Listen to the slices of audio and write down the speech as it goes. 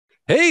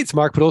Hey, it's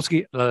Mark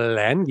Podolsky,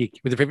 Land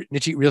Geek, with your favorite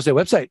niche real estate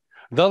website,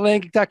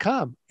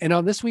 thelandgeek.com. And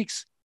on this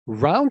week's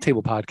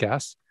Roundtable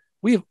podcast,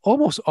 we have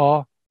almost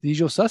all the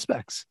usual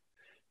suspects.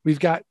 We've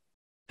got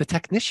the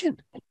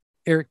technician,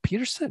 Erik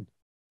Peterson.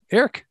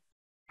 Erik,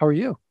 how are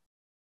you?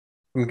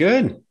 I'm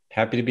good.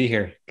 Happy to be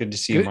here. Good to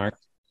see you, Mark.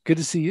 Good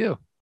to see you.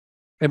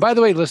 And by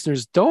the way,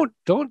 listeners, don't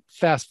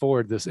fast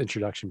forward this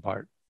introduction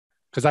part,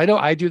 because I know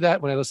I do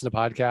that when I listen to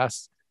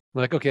podcasts.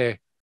 I'm like, okay,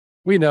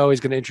 we know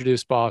he's going to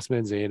introduce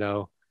Bossman,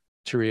 Zaino,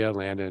 Teria,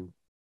 Landon,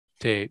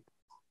 Tate, a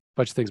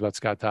bunch of things about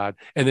Scott Todd,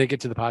 and then get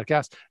to the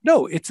podcast.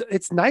 No,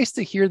 it's nice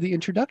to hear the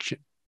introduction,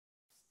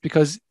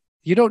 because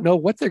you don't know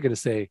what they're going to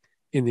say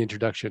in the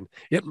introduction.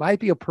 It might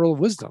be a pearl of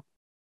wisdom,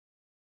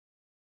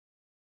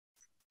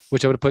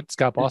 which I would have put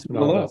Scott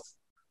Bossman on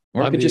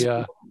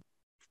the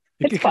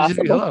it's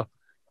possible. Hello.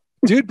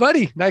 Dude,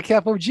 buddy,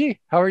 Nightcap OG,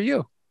 how are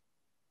you?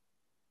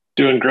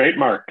 Doing great,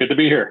 Mark. Good to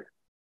be here.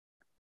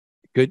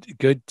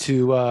 Good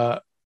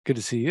to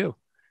see you.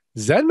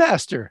 Zen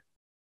Master,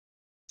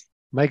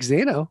 Mike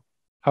Zaino,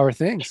 how are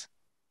things?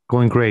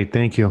 Going great,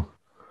 thank you.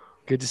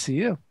 Good to see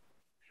you.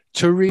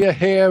 Teria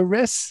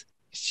Harris,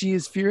 she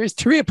is furious.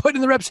 Teria, put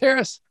in the reps,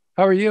 Harris.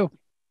 How are you?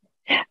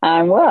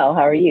 I'm well.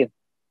 How are you?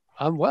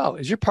 I'm well.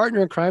 Is your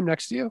partner in crime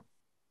next to you?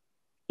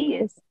 He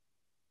is.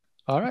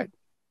 All right.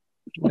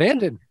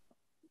 Landon.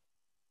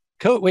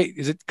 Wait,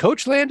 is it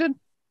Coach Landon?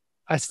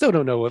 I still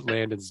don't know what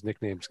Landon's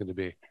nickname is going to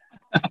be.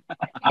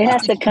 It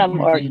has to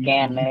come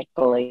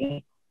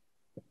organically.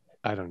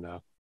 I don't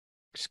know.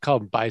 Just call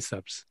him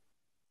Biceps.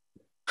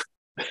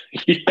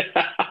 Yeah.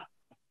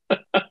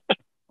 I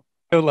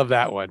love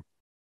that one.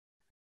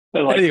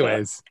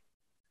 Anyways.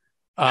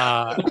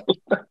 By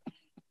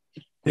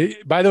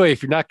the way,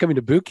 if you're not coming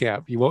to boot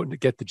camp, you won't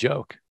get the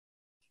joke,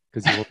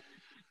 because you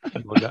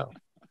won't know.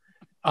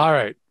 All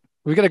right.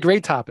 We've got a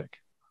great topic.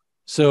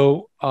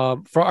 So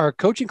for our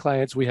coaching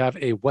clients, we have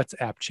a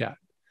WhatsApp chat.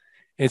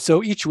 And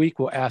so each week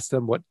we'll ask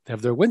them what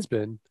have their wins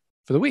been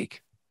for the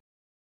week.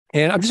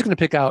 And I'm just going to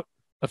pick out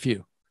a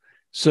few.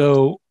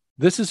 So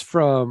this is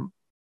from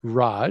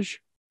Raj,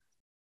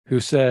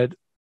 who said,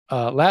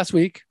 last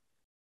week,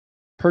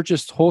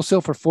 purchased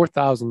wholesale for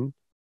 $4,000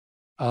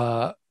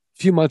 a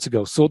few months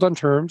ago, sold on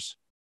terms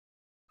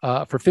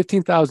for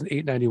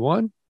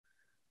 $15,891,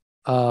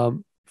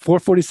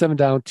 $447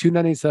 down,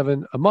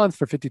 $297 a month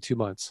for 52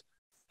 months.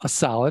 A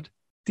solid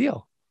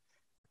deal.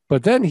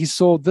 But then he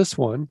sold this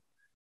one,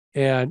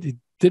 and he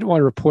didn't want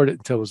to report it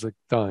until it was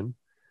done.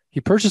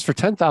 He purchased for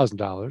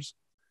 $10,000,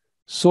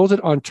 sold it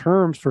on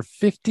terms for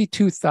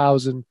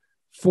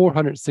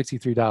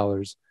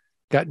 $52,463,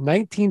 got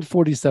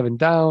 $1,947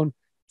 down,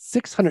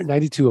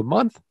 $692 a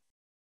month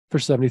for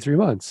 73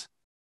 months.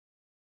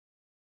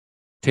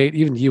 Tate,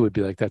 even you would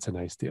be like, that's a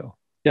nice deal.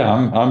 Yeah,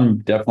 I'm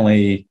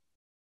definitely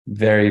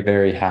very,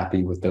 very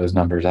happy with those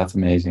numbers. That's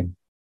amazing.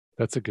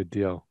 That's a good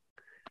deal.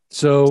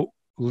 So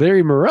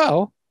Larry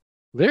Morrell,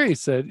 Larry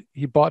said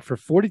he bought for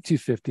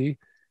 $4,250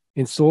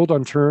 and sold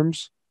on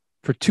terms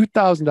for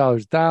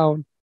 $2,000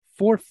 down,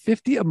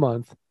 $450 a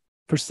month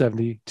for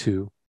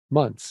 72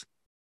 months.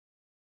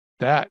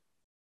 That,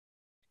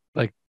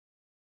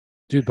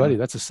 dude, buddy,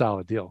 that's a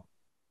solid deal.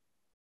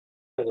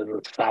 That is a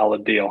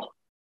solid deal.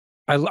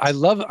 I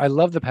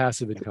love the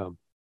passive income.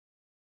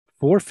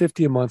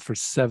 $450 a month for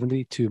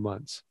 72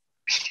 months.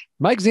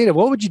 Mike Zaino,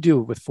 what would you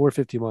do with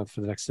 $450 a month for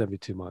the next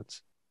 72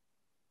 months?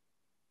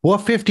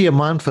 $450 a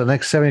month for the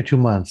next 72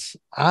 months.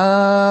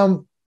 I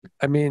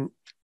would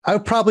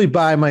probably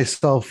buy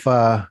myself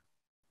a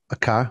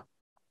car.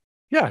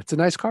 Yeah, it's a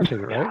nice car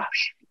payment, right?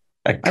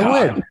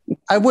 I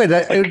would. It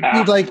would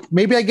be like,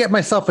 maybe I get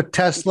myself a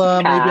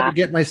Tesla. Maybe I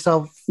get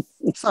myself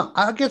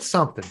I'll get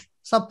something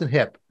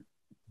hip.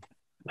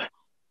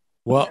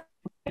 Well,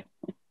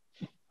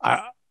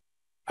 I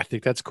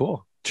think that's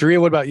cool. Teria,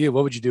 what about you?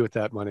 What would you do with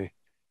that money?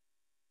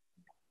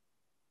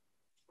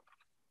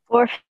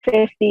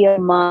 $450 a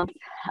month.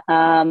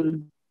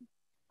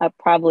 I'd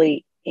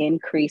probably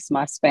increase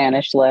my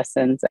Spanish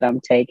lessons that I'm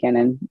taking,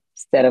 and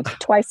instead of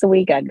twice a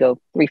week, I'd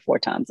go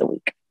 3-4 times a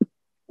week.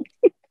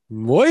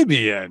 Muy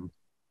bien.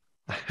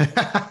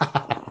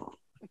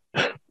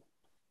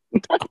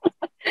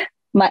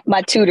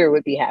 My tutor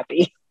would be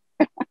happy.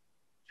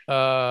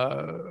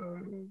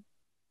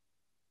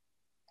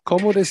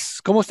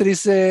 ¿Cómo se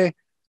dice?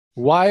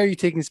 Why are you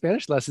taking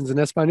Spanish lessons in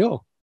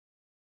español?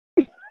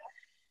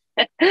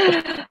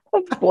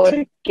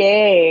 ¿Por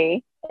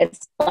qué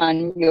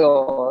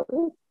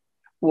español?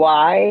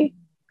 Why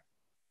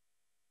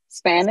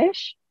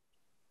Spanish?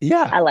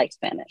 Yeah, I like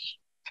Spanish.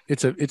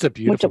 It's a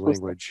beautiful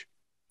language.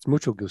 It's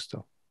mucho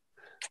gusto.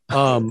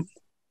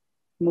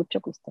 Mucho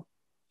gusto.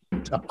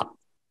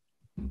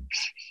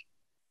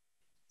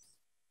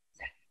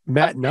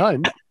 Matt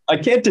Nunn. I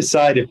can't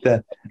decide if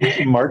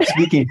Mark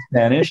speaking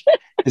Spanish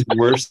is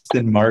worse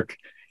than Mark,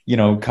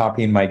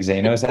 copying Mike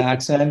Zaino's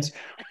accent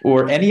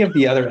or any of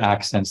the other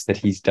accents that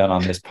he's done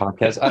on this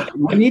podcast.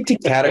 We need to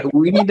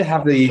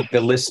have the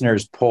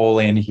listeners poll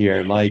in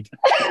here.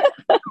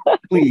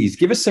 Please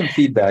give us some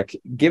feedback.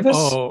 Give us.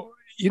 Oh,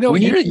 You know, We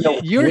need to know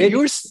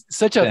you're which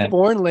such a accent.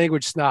 foreign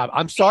language snob.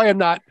 I'm sorry, I'm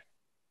not,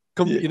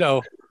 you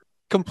know,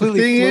 completely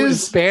The thing fluent in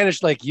is-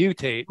 Spanish like you,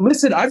 Tate.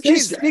 Listen, I'm Say-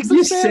 just speak some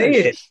you say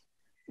Spanish. it.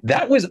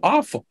 That was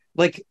awful.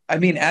 Like, I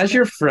mean, as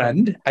your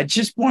friend, I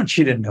just want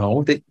you to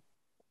know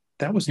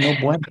that was no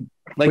bueno.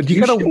 Like, But you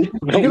gotta should you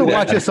know gotta that.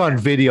 watch this on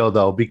video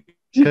though,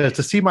 because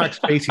to see Mark's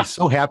face, he's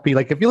so happy.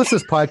 Like if you listen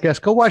to this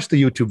podcast, go watch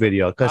the YouTube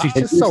video because he's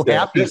just so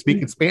happy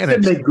speaking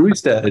Spanish. Me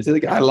gusta. It's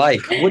like I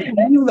like. What do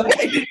you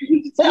like?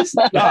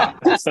 Stop.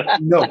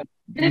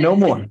 No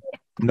more.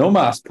 No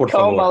más, por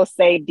favor. Como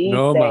se dice.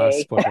 No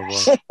más, por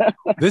favor.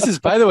 This is,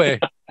 by the way,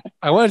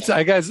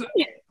 I guys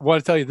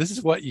want to tell you, this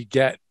is what you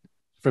get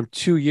from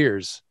 2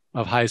 years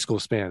of high school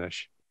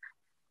Spanish.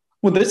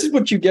 Well, this is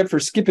what you get for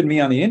skipping me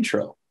on the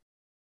intro.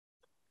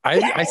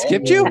 I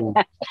skipped you?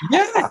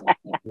 Yeah.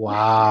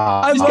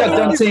 Wow. I just got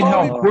done saying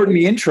how important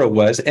the intro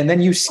was, and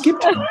then you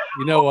skipped me.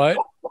 You know what?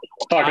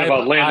 Talking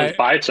about Landon's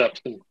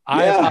biceps.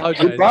 I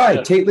apologize. Goodbye.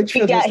 Tate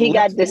Litchfield. He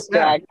got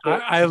distracted.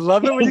 I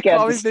love it when you He got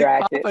call me Big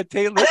distracted. Papa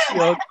Tate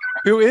Litchfield,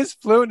 who is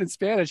fluent in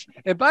Spanish.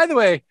 And by the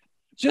way,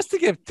 just to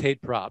give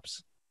Tate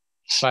props,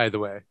 by the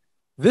way,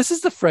 this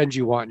is the friend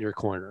you want in your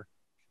corner.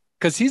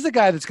 Because he's the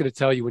guy that's going to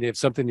tell you when you have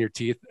something in your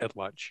teeth at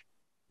lunch,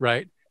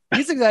 right?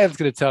 He's the guy that's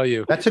going to tell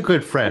you. That's a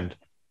good friend.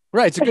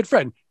 Right, it's a good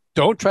friend.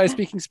 Don't try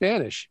speaking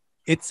Spanish.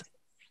 It's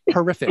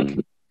horrific.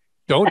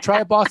 Don't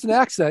try a Boston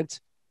accent.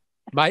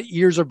 My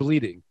ears are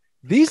bleeding.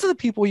 These are the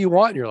people you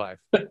want in your life.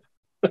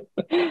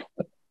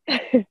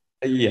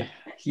 Yeah.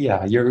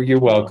 You're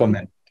welcome,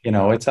 and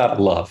it's out of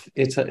love.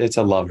 It's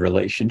a love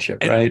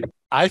relationship, right?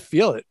 I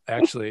feel it,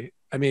 actually.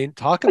 I mean,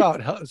 talk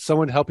about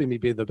someone helping me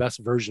be the best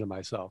version of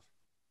myself.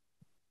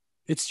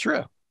 It's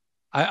true.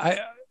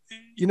 I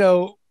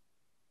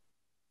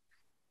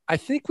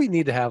think we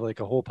need to have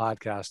like a whole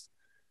podcast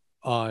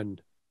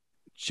on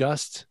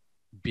just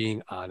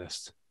being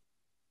honest.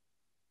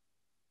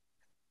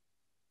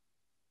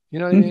 You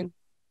know what I mean?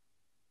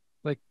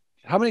 Like,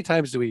 how many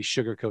times do we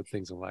sugarcoat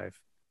things in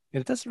life?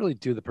 And it doesn't really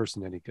do the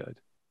person any good.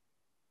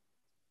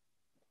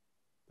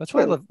 That's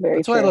why I love.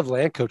 That's why I love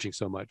land coaching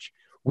so much.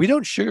 We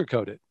don't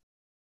sugarcoat it.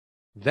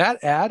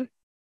 That ad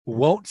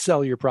won't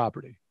sell your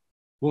property.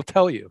 We'll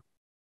tell you.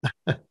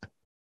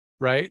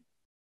 Right?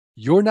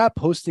 You're not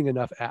posting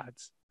enough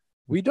ads.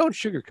 We don't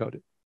sugarcoat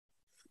it.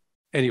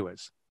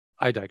 Anyways,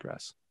 I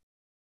digress.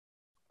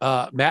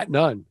 Matt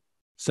Nunn,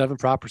 sold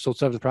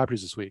 7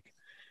 properties this week.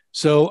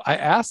 So I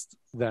asked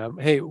them,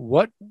 hey,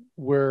 what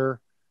were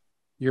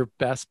your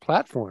best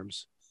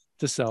platforms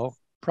to sell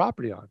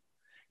property on?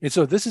 And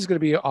so this is going to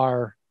be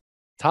our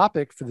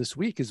topic for this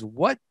week, is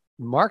what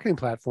marketing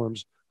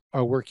platforms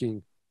are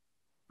working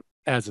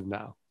as of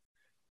now.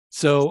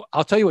 So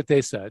I'll tell you what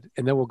they said,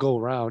 and then we'll go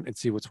around and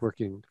see what's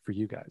working for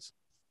you guys.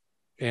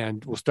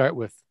 And we'll start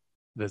with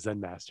the Zen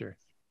Master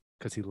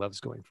because he loves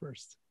going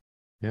first.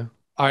 Yeah.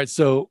 All right.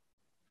 So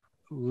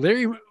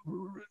Larry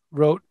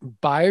wrote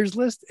buyers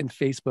list and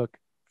Facebook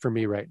for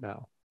me right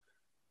now.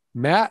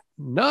 Matt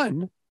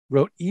Nunn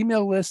wrote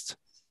email list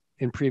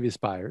and previous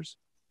buyers.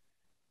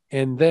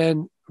 And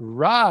then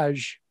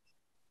Raj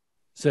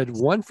said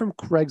one from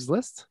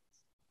Craigslist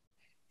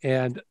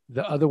and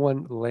the other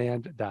one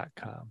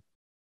land.com.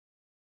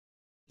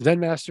 Zen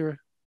Master,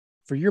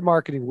 for your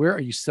marketing, where are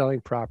you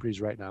selling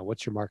properties right now?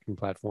 What's your marketing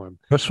platform?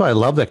 That's why I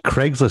love that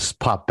Craigslist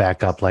popped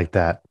back up like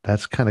that.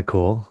 That's kind of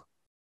cool.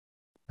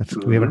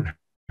 We haven't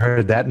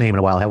heard that name in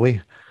a while, have we?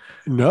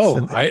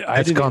 No,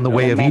 That's gone the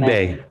way of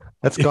eBay.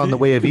 That's gone the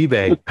way of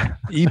eBay.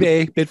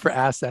 eBay bid for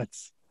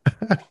assets.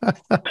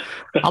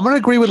 I'm going to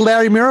agree with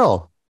Larry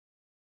Murrell.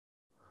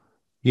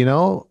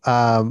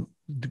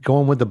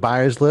 Going with the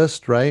buyers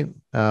list, right?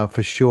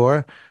 For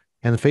sure.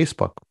 And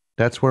Facebook.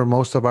 That's where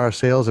most of our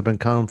sales have been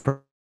coming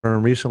from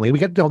recently. We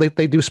get,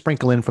 they do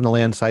sprinkle in from the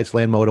land sites,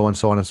 Land Moto, and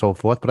so on and so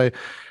forth. But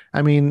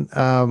I mean,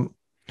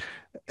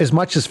 as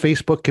much as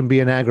Facebook can be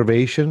an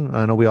aggravation,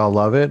 I know we all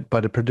love it,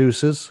 but it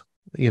produces,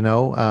 you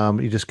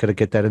just got to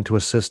get that into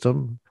a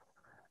system.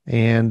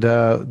 And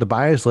the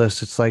buyers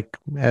list, it's like,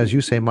 as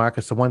you say, Mark,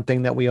 it's the one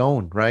thing that we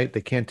own, right?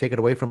 They can't take it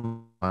away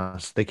from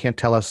us. They can't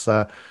tell us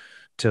to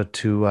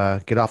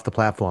get off the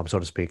platform, so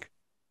to speak.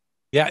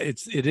 Yeah,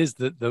 it is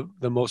the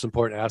most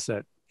important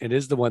asset. It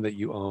is the one that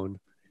you own.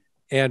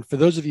 And for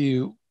those of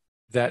you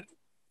that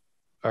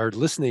are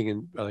listening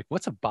and are like,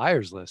 what's a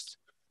buyer's list?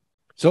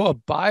 So a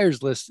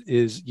buyer's list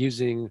is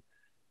using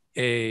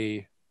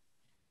a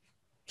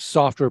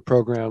software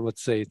program.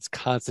 Let's say it's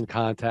Constant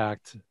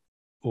Contact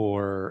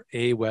or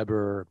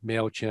Aweber,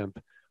 MailChimp,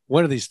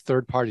 one of these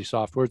third-party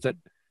softwares that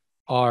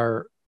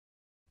are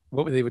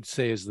what they would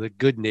say is the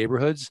good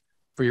neighborhoods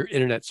for your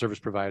internet service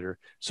provider.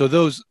 So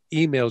those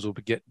emails will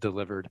get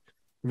delivered,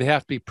 and they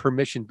have to be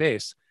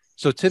permission-based.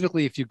 So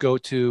typically, if you go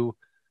to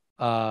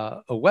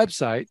a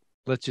website,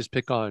 let's just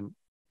pick on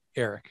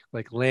Erik,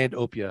 like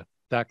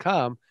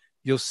landopia.com,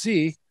 you'll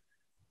see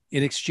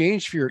in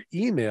exchange for your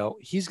email,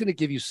 he's going to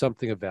give you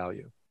something of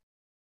value.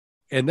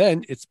 And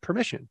then it's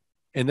permission.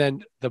 And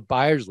then the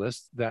buyer's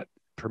list, that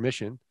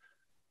permission,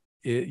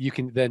 you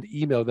can then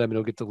email them and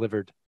it'll get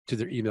delivered to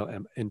their email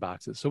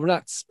inboxes. So we're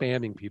not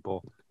spamming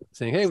people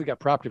saying, hey, we got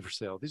property for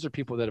sale. These are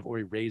people that have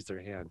already raised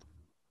their hand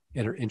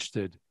and are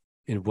interested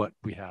in what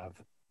we have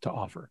to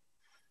offer.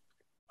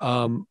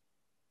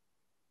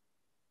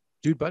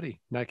 Dude, buddy,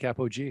 Nightcap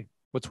OG,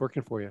 what's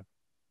working for you?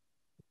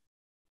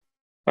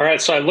 All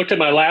right. So I looked at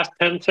my last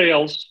 10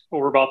 sales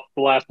over about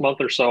the last month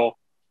or so.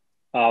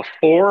 4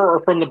 are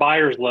from the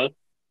buyer's list,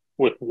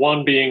 with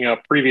 1 being a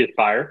previous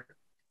buyer.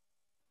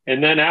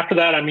 And then after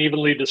that, I'm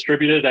evenly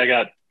distributed. I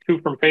got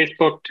 2 from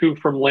Facebook, 2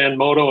 from Land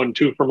Moto, and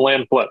 2 from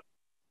Land Flip.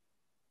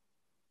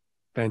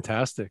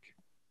 Fantastic.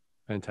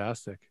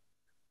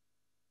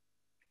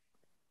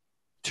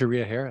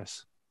 Teria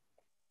Harris.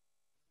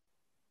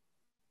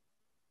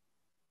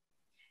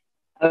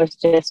 I was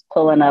just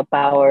pulling up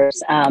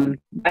ours right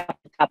off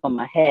the top of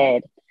my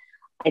head.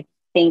 I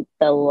think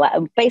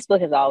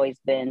Facebook has always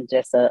been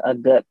just a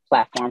good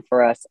platform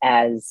for us,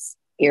 as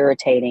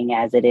irritating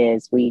as it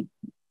is. We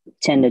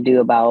tend to do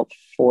about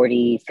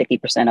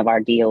 40-50% of our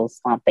deals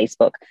on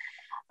Facebook.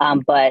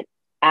 But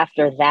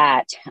after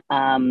that,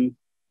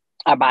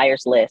 our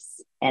buyers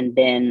list, and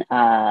then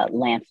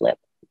Land Flip.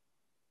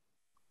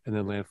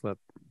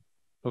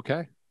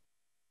 Okay.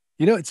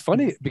 You know, it's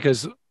funny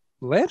because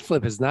Land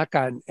Flip has not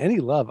gotten any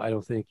love, I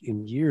don't think,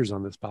 in years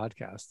on this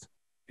podcast.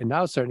 And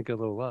now it's starting to get a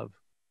little love.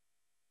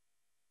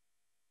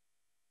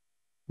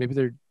 Maybe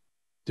they're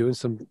doing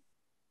some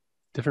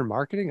different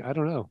marketing. I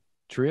don't know.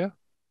 Teria?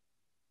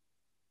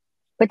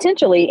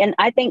 Potentially. And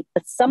I think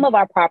some of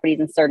our properties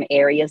in certain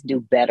areas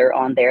do better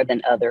on there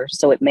than others.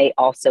 So it may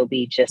also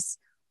be just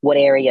what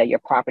area your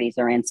properties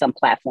are in. Some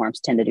platforms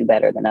tend to do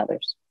better than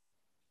others.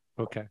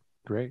 Okay,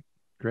 great.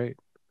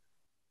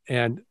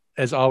 And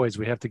as always,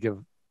 we have to give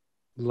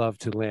love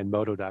to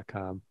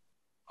landmoto.com,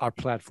 our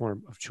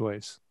platform of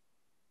choice,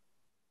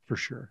 for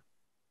sure.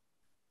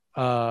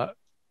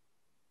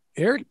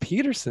 Erik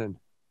Peterson,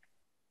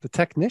 the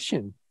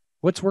technician,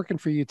 what's working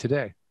for you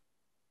today?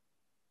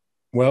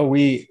 Well,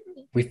 we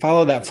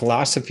follow that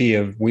philosophy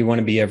of we want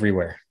to be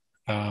everywhere.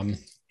 And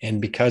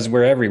because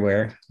we're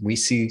everywhere, we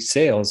see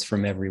sales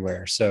from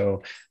everywhere.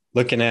 So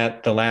looking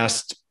at the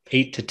last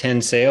 8 to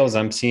 10 sales,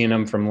 I'm seeing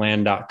them from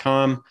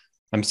land.com.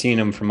 I'm seeing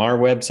them from our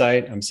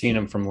website. I'm seeing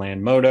them from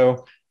Land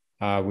Moto.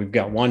 We've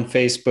got one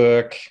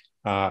Facebook,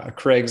 a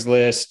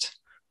Craigslist,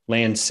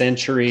 Land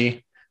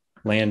Century,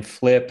 Land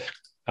Flip.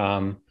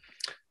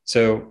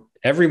 So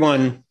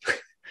everyone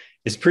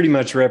is pretty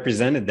much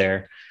represented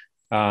there.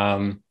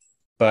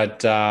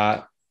 But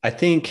I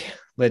think,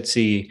 let's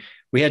see,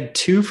 we had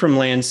 2 from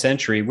Land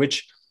Century,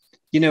 which,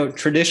 you know,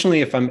 traditionally,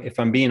 if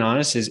I'm being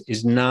honest,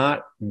 is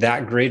not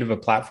that great of a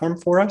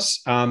platform for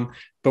us.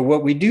 But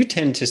what we do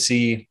tend to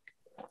see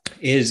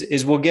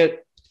is we'll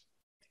get,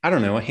 I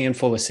don't know, a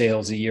handful of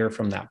sales a year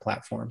from that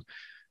platform.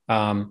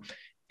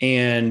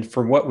 And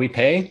for what we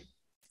pay,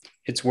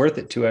 it's worth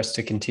it to us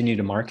to continue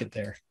to market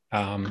there.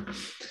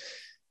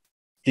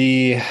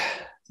 The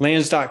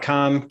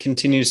lands.com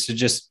continues to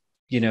just,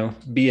 you know,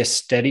 be a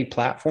steady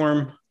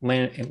platform,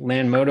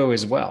 Land Moto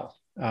as well.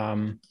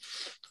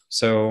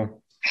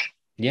 So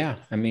yeah,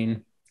 I mean,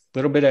 a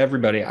little bit of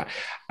everybody.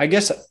 I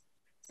guess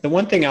the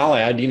one thing I'll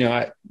add, you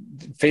know,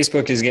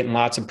 Facebook is getting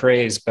lots of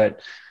praise,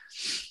 but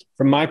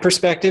from my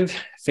perspective,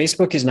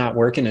 Facebook is not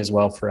working as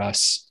well for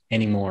us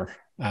anymore.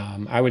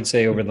 I would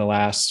say over the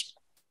last,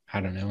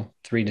 I don't know,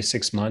 3 to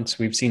 6 months,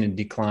 we've seen a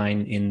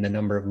decline in the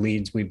number of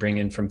leads we bring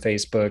in from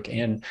Facebook,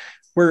 and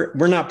we're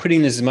not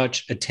putting as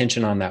much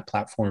attention on that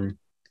platform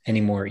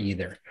anymore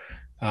either.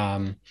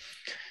 And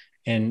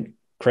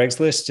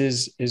Craigslist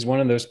is one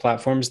of those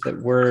platforms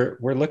that we're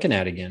looking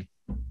at again,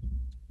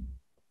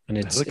 and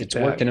it's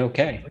working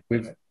okay.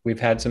 We've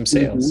had some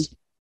sales.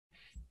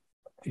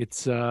 Mm-hmm.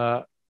 It's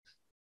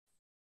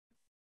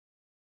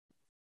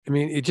I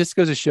mean, it just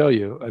goes to show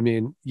you. I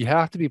mean, you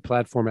have to be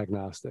platform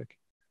agnostic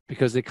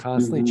because they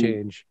constantly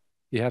change.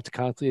 You have to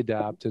constantly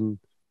adapt and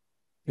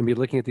be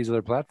looking at these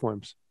other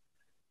platforms.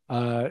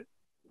 I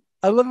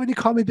love when you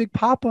call me Big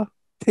Papa,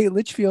 Tate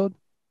Litchfield.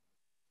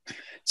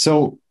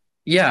 So,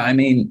 yeah, I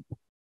mean,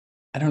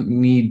 I don't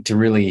need to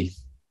really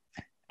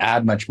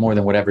add much more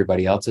than what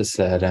everybody else has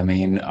said. I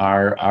mean,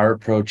 our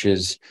approach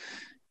is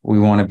we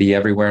want to be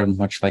everywhere,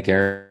 much like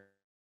Eric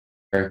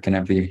and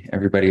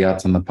everybody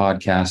else on the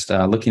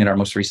podcast. Looking at our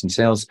most recent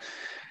sales,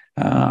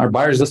 our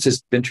buyers list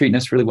has been treating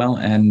us really well,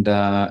 and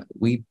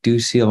we do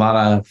see a lot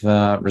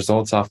of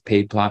results off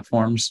paid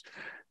platforms,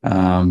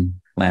 Land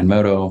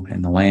Moto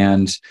and the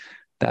Land.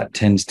 That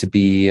tends to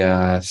be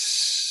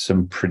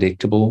some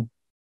predictable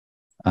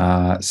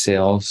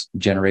sales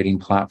generating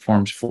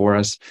platforms for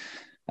us.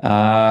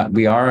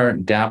 We are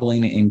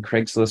dabbling in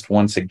Craigslist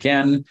once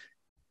again.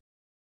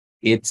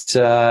 It's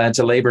a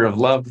labor of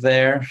love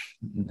there.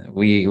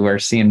 We are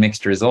seeing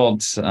mixed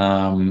results.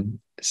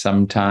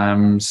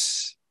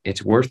 Sometimes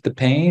it's worth the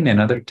pain, and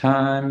other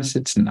times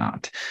it's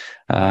not.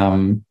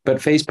 But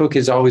Facebook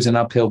is always an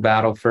uphill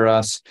battle for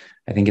us.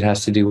 I think it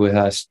has to do with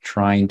us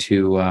trying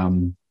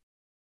to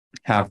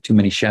have too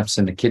many chefs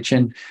in the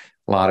kitchen,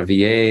 a lot of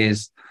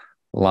VAs,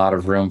 a lot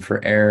of room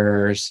for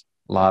errors,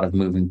 a lot of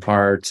moving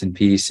parts and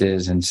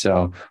pieces. And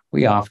so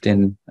we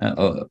often,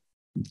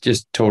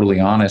 just totally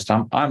honest,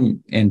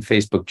 I'm in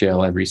Facebook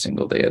jail every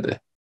single day of the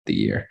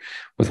year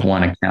with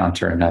one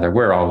account or another.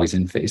 We're always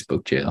in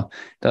Facebook jail.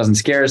 Doesn't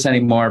scare us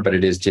anymore, but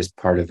it is just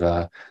part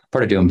of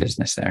doing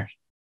business there.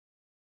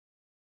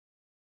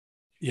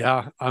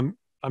 Yeah, I'm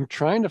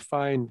trying to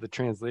find the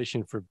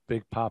translation for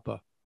Big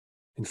Papa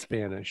in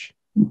Spanish.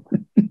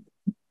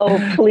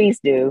 Oh, please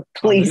do.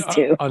 Please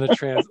do. On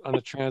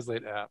the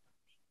Translate app.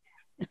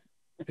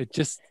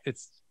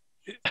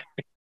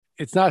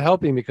 It's not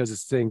helping because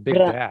it's saying Big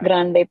Dad.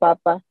 Grande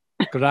Papa.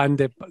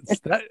 Grande.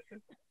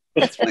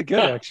 That's really good,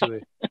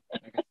 actually.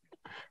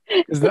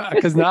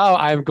 Because now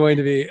I'm going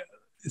to be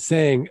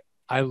saying,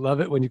 I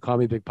love it when you call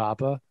me Big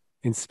Papa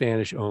in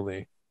Spanish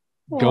only.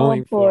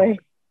 Going forward.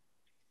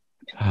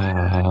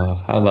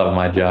 I love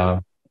my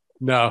job.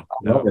 No.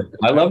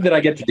 I love that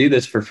I get to do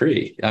this for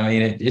free. I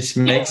mean, it just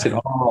makes it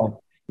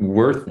all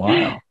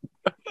worthwhile.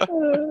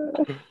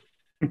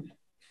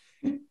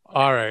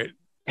 All right.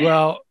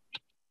 Well,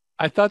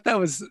 I thought that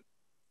was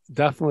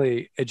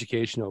definitely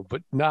educational,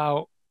 but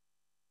now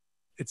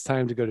it's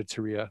time to go to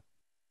Teria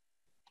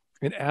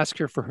and ask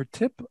her for her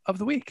tip of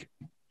the week.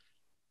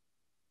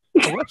 A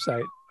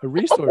website, a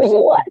resource,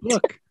 a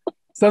book,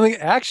 something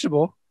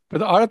actionable for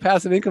the Art of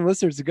Passive Income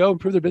listeners to go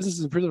improve their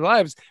businesses, improve their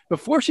lives.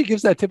 Before she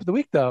gives that tip of the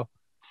week, though,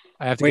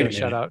 I have to give a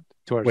shout out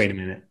to her. Wait a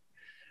minute.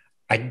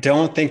 I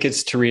don't think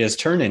it's Teria's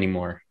turn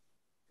anymore.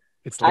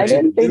 I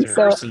didn't think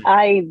so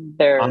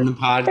either. On the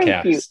podcast.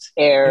 Thank you,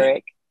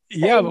 Erik.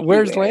 Yeah, but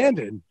where's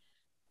Landon?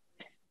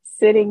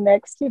 Sitting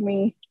next to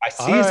me. I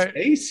see his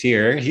face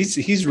here.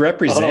 He's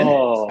representing.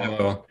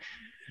 So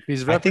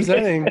he's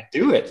representing.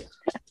 Do it.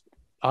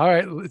 All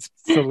right.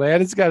 So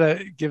Landon's got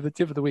to give the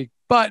tip of the week.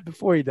 But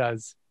before he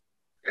does,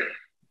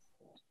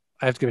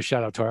 I have to give a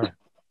shout out to our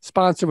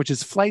sponsor, which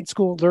is Flight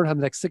School. Learn how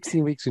the next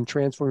 16 weeks can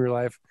transform your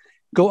life.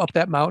 Go up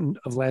that mountain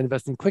of land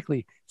investing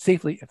quickly,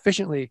 safely,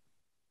 efficiently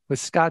with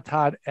Scott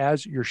Todd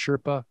as your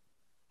Sherpa.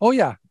 Oh,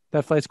 yeah.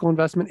 That Flight School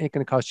investment ain't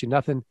going to cost you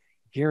nothing.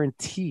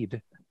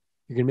 Guaranteed.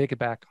 You're going to make it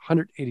back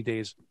 180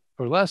 days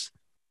or less.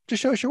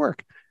 Just show us your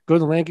work. Go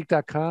to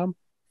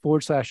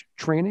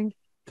thelandgeek.com/training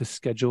to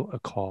schedule a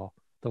call.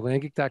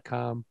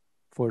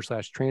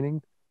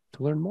 Thelandgeek.com/training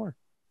to learn more.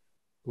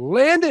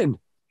 Landon.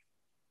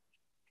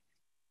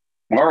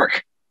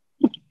 Mark.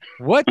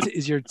 What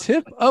is your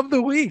tip of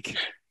the week?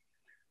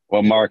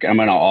 Well, Mark, I'm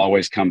going to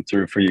always come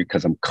through for you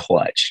because I'm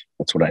clutch.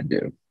 That's what I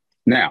do.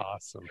 Now,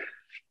 awesome.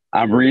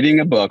 I'm reading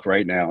a book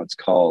right now. It's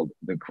called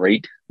The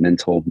Great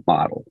Mental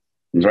Model.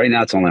 And right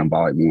now, it's only on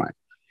volume 1.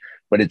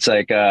 But it's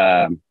like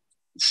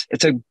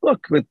it's a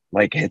book with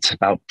it's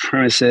about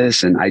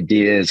premises and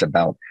ideas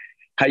about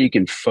how you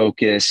can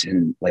focus,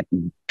 and like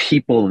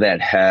people that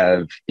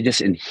have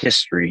just in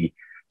history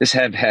just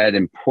have had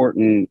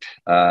important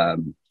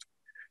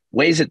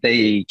ways that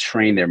they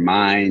train their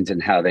minds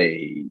and how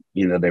they,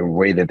 their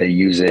way that they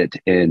use it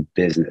in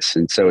business.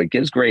 And so it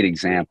gives great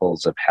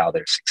examples of how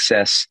their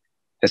success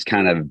has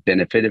kind of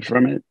benefited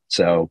from it.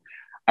 So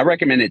I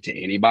recommend it to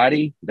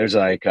anybody. There's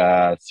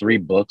 3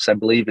 books, I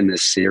believe, in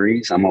this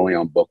series. I'm only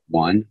on book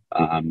 1,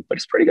 but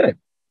it's pretty good.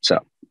 So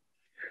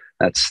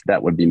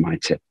that would be my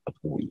tip of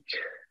the week.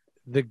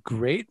 The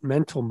Great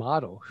Mental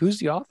Model. Who's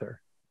the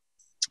author?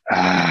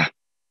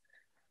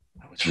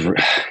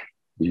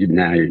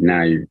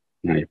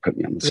 Now you put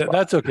me on the spot.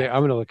 That's okay.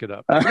 I'm going to look it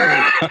up.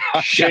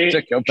 Shane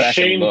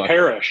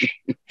Parrish.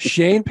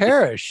 Shane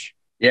Parrish.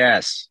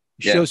 Yes.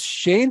 So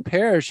Shane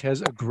Parrish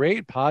has a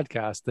great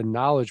podcast, The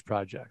Knowledge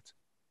Project.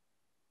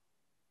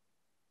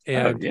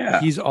 And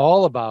he's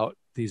all about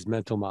these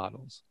mental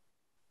models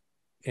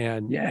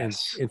and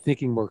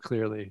thinking more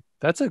clearly.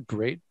 That's a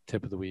great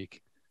tip of the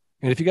week.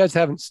 And if you guys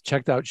haven't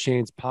checked out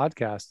Shane's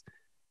podcast,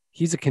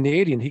 he's a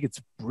Canadian. He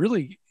gets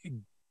really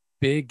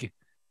big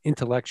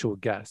intellectual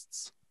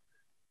guests.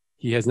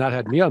 He has not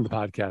had me on the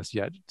podcast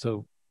yet.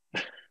 So,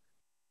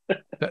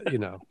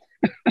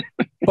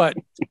 but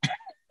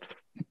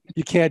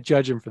you can't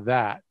judge him for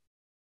that.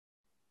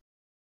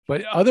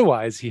 But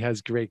otherwise, he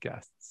has great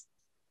guests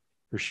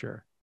for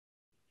sure.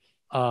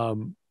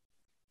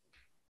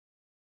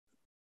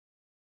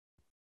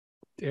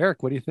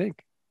 Erik, what do you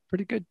think?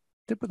 Pretty good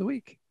tip of the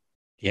week.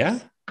 Yeah,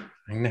 I'm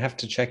going to have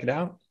to check it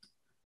out.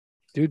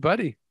 Dude,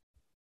 buddy,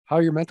 how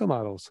are your mental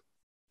models?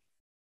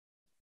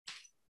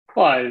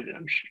 Well,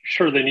 I'm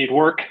sure they need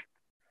work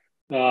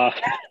in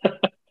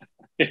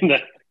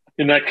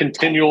that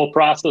continual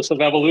process of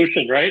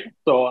evolution, right?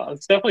 So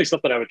it's definitely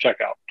something I would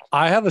check out.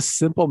 I have a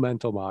simple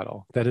mental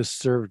model that has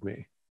served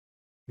me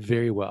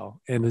very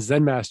well. And the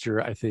Zen Master,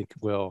 I think,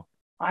 will.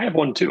 I have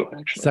one too,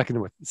 actually.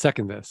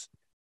 Second this.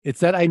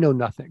 It's that I know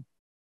nothing.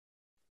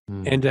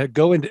 And to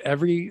go into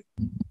everything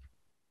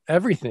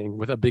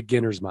with a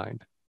beginner's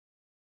mind.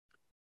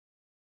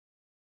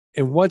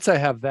 And once I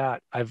have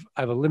that, I've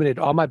eliminated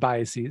all my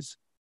biases.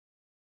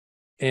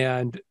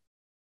 And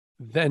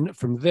then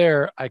from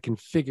there, I can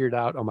figure it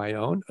out on my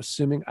own,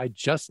 assuming I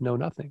just know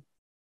nothing.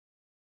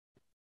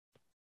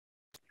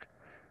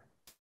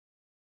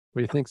 What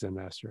do you think, Zen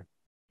Master?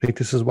 I think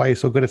this is why you're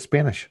so good at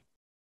Spanish.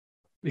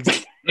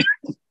 If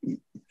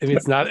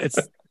it's not, it's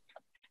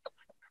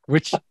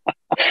which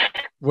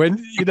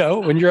when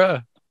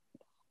you're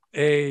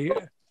a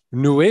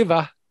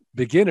nueva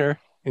beginner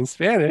in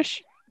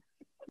Spanish.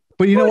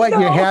 But you know what?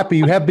 You're happy.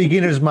 You have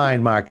beginner's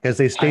mind, Mark. As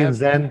they say in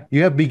Zen,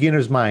 you have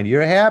beginner's mind.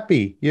 You're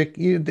happy.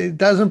 It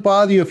doesn't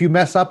bother you if you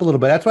mess up a little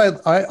bit. That's why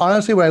I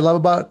honestly, what I love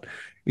about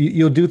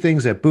you'll do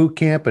things at boot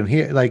camp and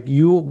here, like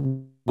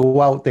you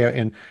go out there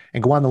and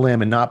go on the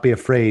limb and not be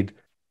afraid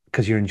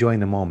because you're enjoying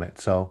the moment.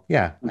 So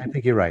yeah, I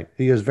think you're right.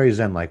 He is very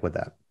Zen-like with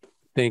that.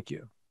 Thank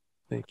you.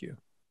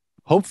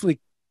 Hopefully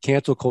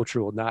cancel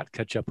culture will not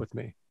catch up with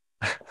me.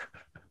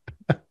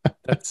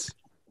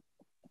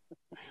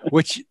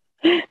 Which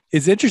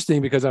is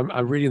interesting because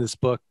I'm reading this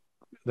book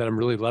that I'm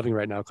really loving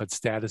right now called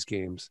Status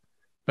Games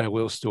by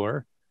Will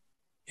Storr.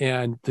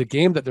 And the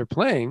game that they're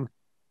playing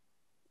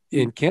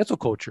in cancel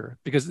culture,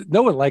 because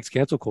no one likes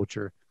cancel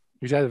culture,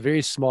 there's a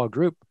very small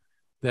group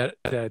that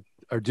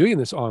are doing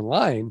this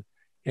online,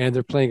 and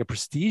they're playing a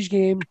prestige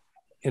game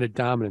and a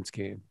dominance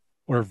game,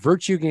 or a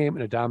virtue game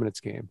and a dominance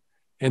game,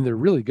 and they're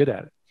really good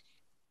at it.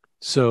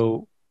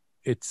 So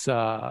it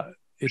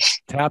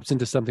taps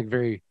into something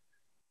very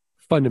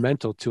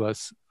fundamental to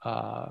us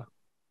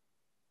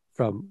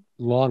from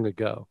long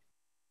ago,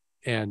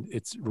 and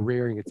it's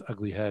rearing its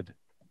ugly head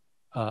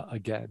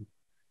again.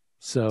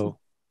 So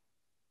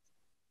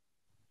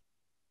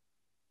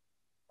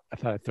I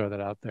thought I'd throw that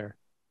out there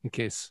in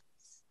case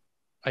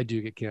I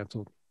do get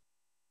canceled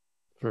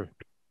for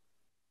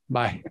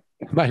my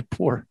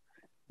poor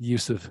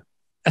use of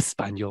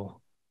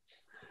Espanol.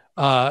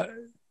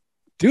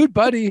 Dude,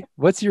 buddy,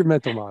 what's your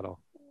mental model?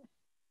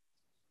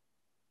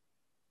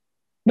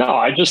 No,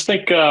 I just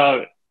think,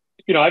 I've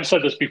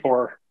said this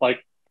before,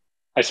 like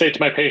I say it to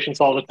my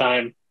patients all the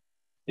time,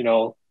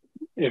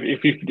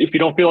 if you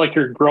don't feel like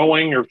you're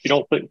growing, or if you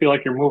don't feel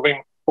like you're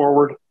moving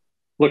forward,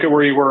 look at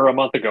where you were a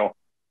month ago.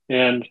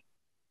 And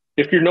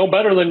if you're no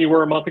better than you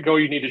were a month ago,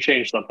 you need to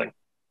change something.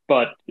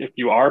 But if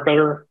you are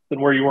better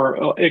than where you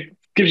were, it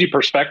gives you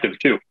perspective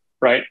too,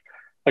 right?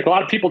 Like a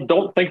lot of people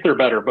don't think they're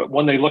better, but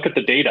when they look at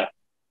the data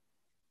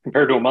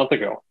compared to a month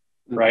ago,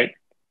 right,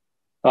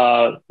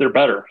 they're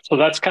better. So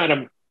that's kind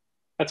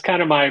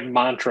of my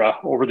mantra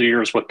over the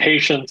years with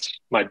patients,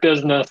 my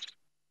business,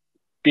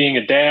 being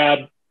a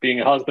dad,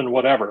 being a husband,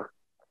 whatever.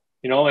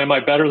 Am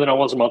I better than I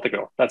was a month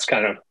ago? That's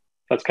kind of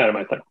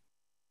my thing.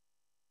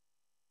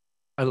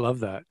 I love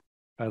that.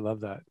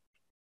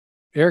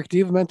 Erik, do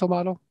you have a mental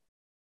model?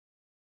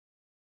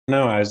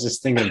 No, I was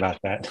just thinking about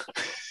that.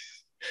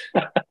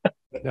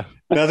 No.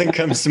 Nothing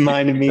comes to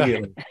mind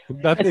immediately.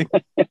 Nothing.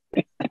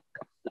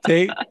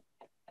 Tate?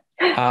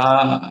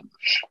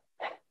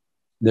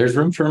 There's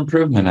room for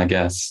improvement, I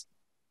guess.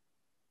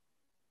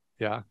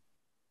 Yeah.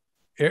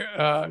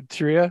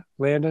 Teria,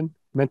 Landon,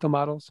 mental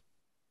models?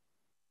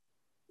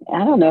 I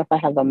don't know if I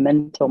have a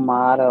mental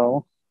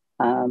model.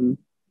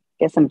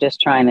 Guess I'm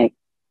just trying to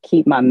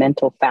keep my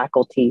mental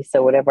faculty.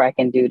 So whatever I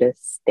can do to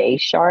stay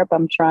sharp,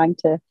 I'm trying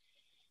to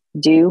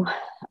do,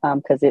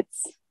 because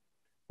it's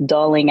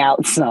dulling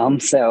out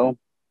some. So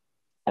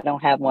I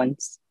don't have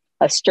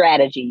a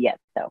strategy yet,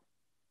 though.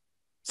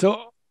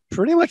 So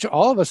pretty much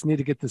all of us need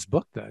to get this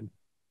book then,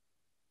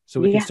 so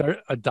we can start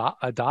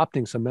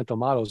adopting some mental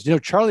models.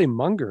 Charlie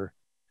Munger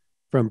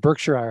from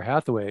Berkshire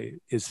Hathaway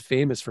is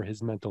famous for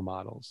his mental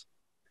models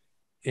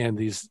and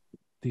these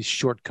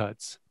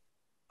shortcuts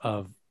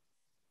of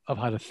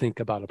how to think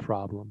about a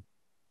problem.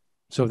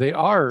 So they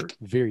are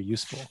very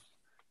useful.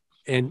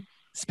 And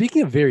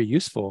speaking of very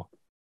useful,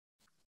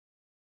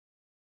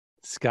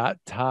 Scott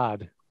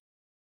Todd,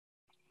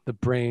 the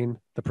brain,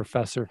 the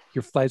professor,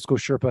 your flight school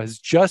Sherpa, has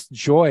just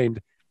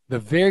joined the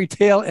very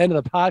tail end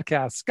of the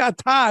podcast. Scott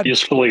Todd.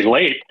 Usefully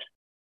late.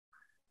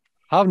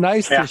 How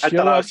nice to show I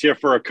thought I was here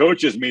for a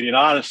coaches meeting.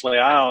 Honestly,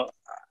 I'm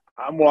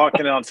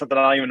walking on something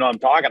I don't even know I'm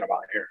talking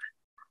about here.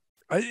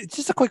 It's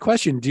just a quick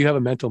question. Do you have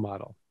a mental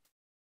model?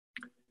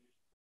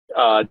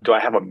 Do I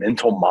have a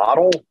mental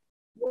model?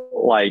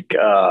 Like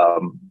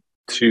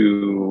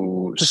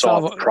to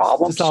solve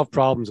problems? To solve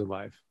problems in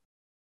life.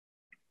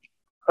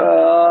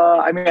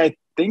 I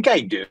think I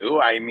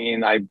do.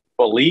 I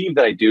believe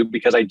that I do,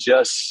 because I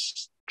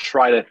just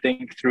try to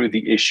think through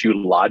the issue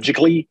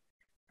logically.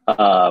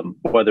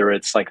 Whether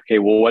it's like, okay,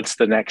 well, what's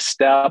the next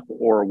step,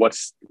 or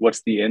what's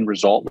the end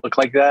result look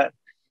like that?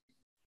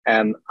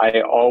 And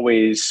I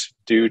always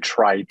do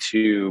try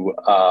to,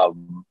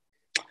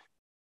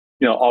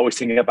 always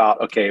thinking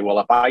about, okay, well,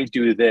 if I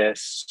do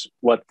this,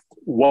 what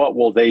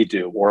will they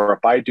do? Or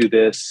if I do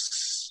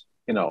this,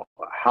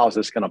 how's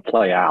this going to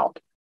play out?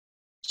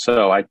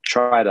 So I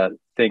try to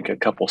think a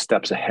couple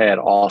steps ahead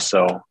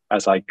also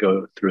as I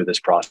go through this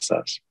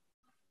process.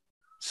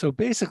 So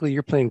basically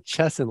you're playing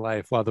chess in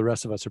life while the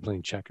rest of us are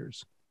playing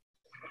checkers.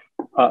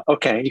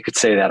 Okay, you could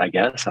say that, I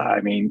guess. All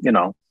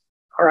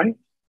right,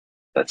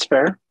 that's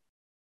fair.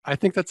 I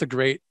think that's a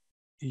great,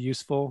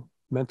 useful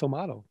mental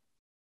model.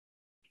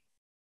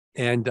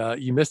 And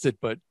you missed it,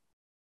 but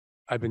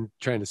I've been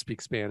trying to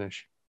speak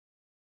Spanish.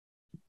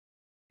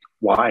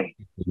 Why?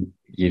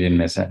 You didn't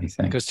miss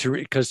anything. Because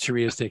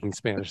Teria is taking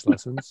Spanish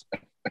lessons.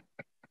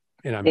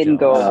 And I'm Didn't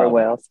jealous. go over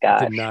well,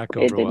 Scott. Did not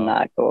go It over did well.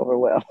 not go over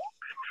well.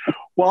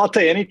 Well, I'll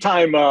tell you,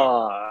 anytime,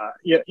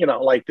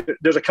 like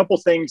there's a couple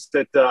things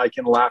that I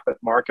can laugh at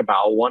Mark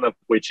about, one of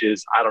which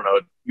is, I don't know,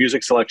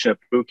 music selection at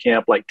boot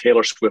camp, like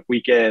Taylor Swift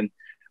weekend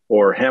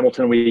or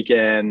Hamilton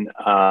weekend,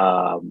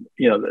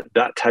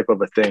 that type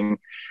of a thing,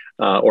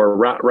 or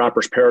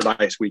Rapper's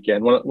Paradise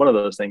weekend, one of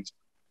those things.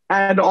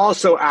 And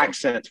also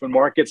accents. When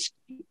Mark gets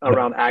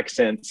around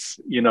accents,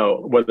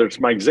 whether it's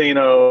Mike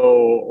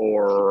Zaino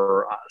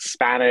or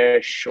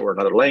Spanish or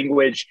another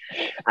language,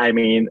 I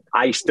mean,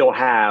 I still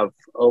have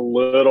a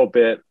little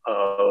bit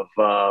of,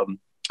 I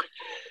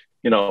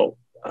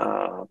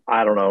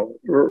don't know,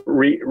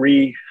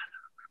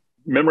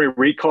 memory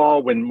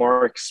recall when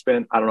Mark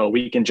spent, I don't know, a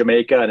week in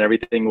Jamaica and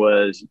everything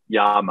was,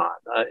 yeah, man.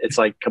 It's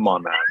like, come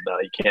on, man.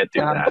 No, you can't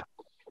do that.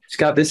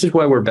 Scott, this is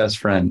why we're best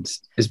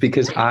friends, is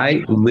because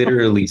I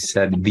literally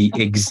said the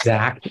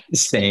exact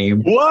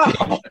same.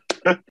 Wow.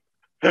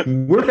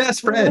 We're best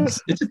friends.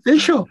 It's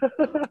official.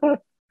 There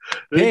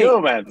you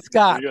go, man.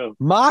 Scott,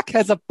 Mark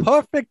has a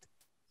perfect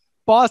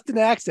Boston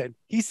accent.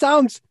 He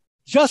sounds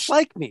just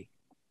like me.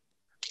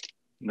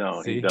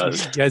 No, See, he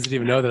does. You guys didn't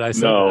even know that I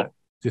said that.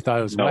 You thought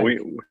it was no. Mike.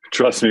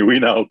 Trust me, we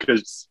know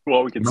because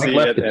we can Mike see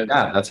left it. And,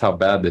 that's how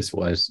bad this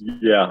was.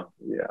 Yeah.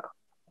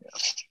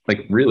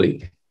 Like,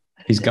 really,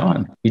 he's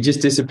gone. He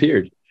just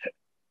disappeared.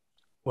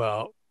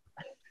 Well,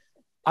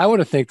 I want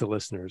to thank the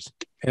listeners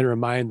and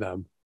remind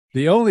them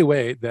the only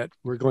way that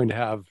we're going to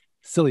have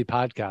silly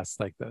podcasts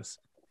like this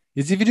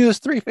is if you do us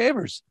 3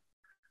 favors.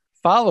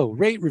 Follow,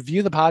 rate,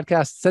 review the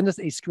podcast. Send us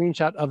a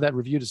screenshot of that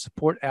review to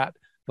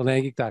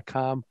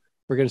support@thelandgeek.com.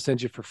 We're going to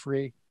send you for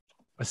free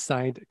a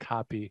signed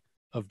copy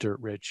of Dirt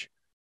Rich,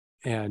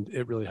 and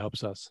it really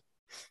helps us.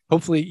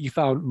 Hopefully you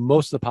found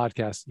most of the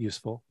podcast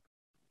useful,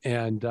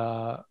 and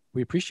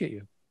we appreciate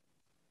you.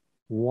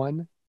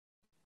 1,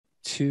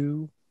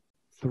 2,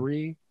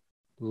 3.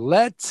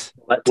 Let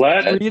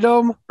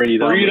freedom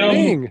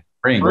ring.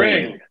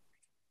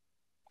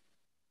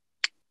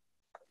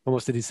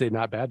 Almost did he say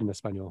not bad in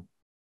Espanol?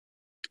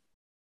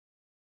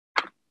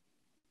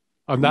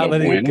 I'm not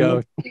letting it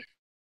go.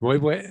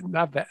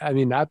 Not bad. I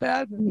mean, not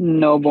bad.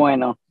 No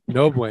bueno.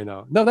 No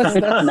bueno. No, that's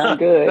not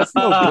good. That's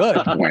no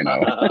good. Bueno.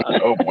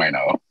 Oh,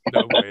 bueno.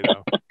 No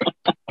bueno.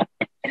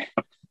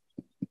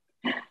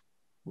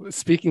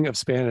 Speaking of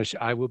Spanish,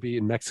 I will be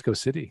in Mexico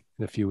City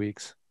in a few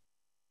weeks,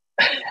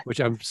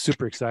 which I'm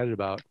super excited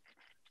about.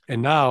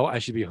 And now I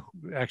should be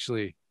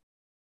actually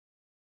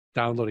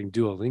downloading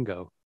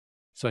Duolingo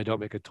so I don't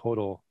make a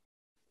total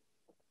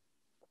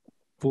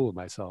fool of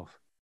myself.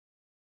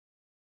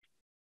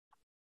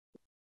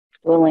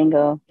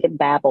 Duolingo, get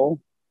Babbel.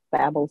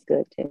 Babbel's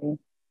good too.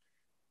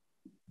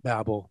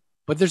 Babbel.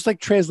 But there's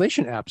like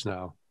translation apps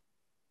now.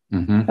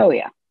 Mm-hmm. Oh,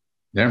 yeah.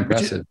 They're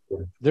impressive.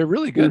 They're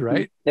really good,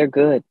 right? They're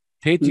good.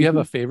 Tate, do you have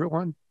a favorite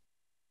one?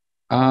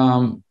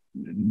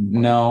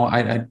 No,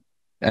 I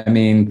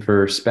mean,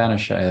 for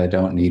Spanish, I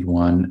don't need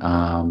one.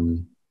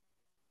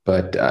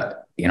 But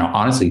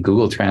honestly,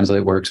 Google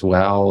Translate works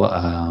well.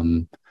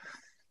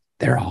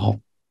 They're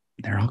all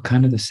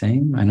kind of the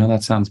same. I know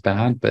that sounds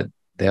bad, but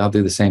they all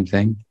do the same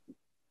thing.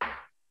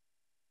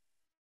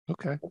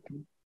 Okay.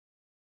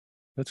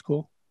 That's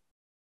cool.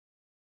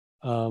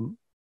 Well,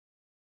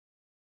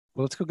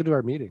 let's go to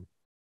our meeting.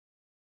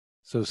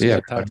 So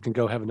Todd can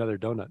go have another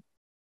donut.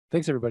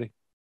 Thanks, everybody.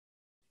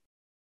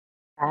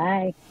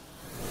 Bye.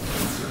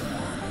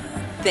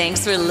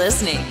 Thanks for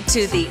listening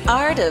to the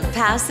Art of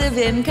Passive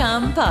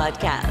Income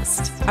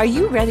podcast. Are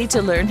you ready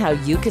to learn how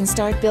you can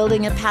start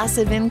building a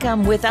passive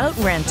income without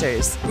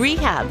renters,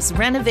 rehabs,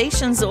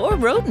 renovations, or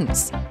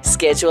rodents?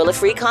 Schedule a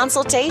free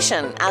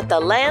consultation at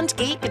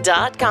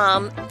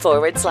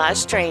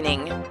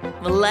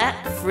thelandgeek.com/training.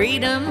 Let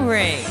freedom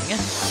ring.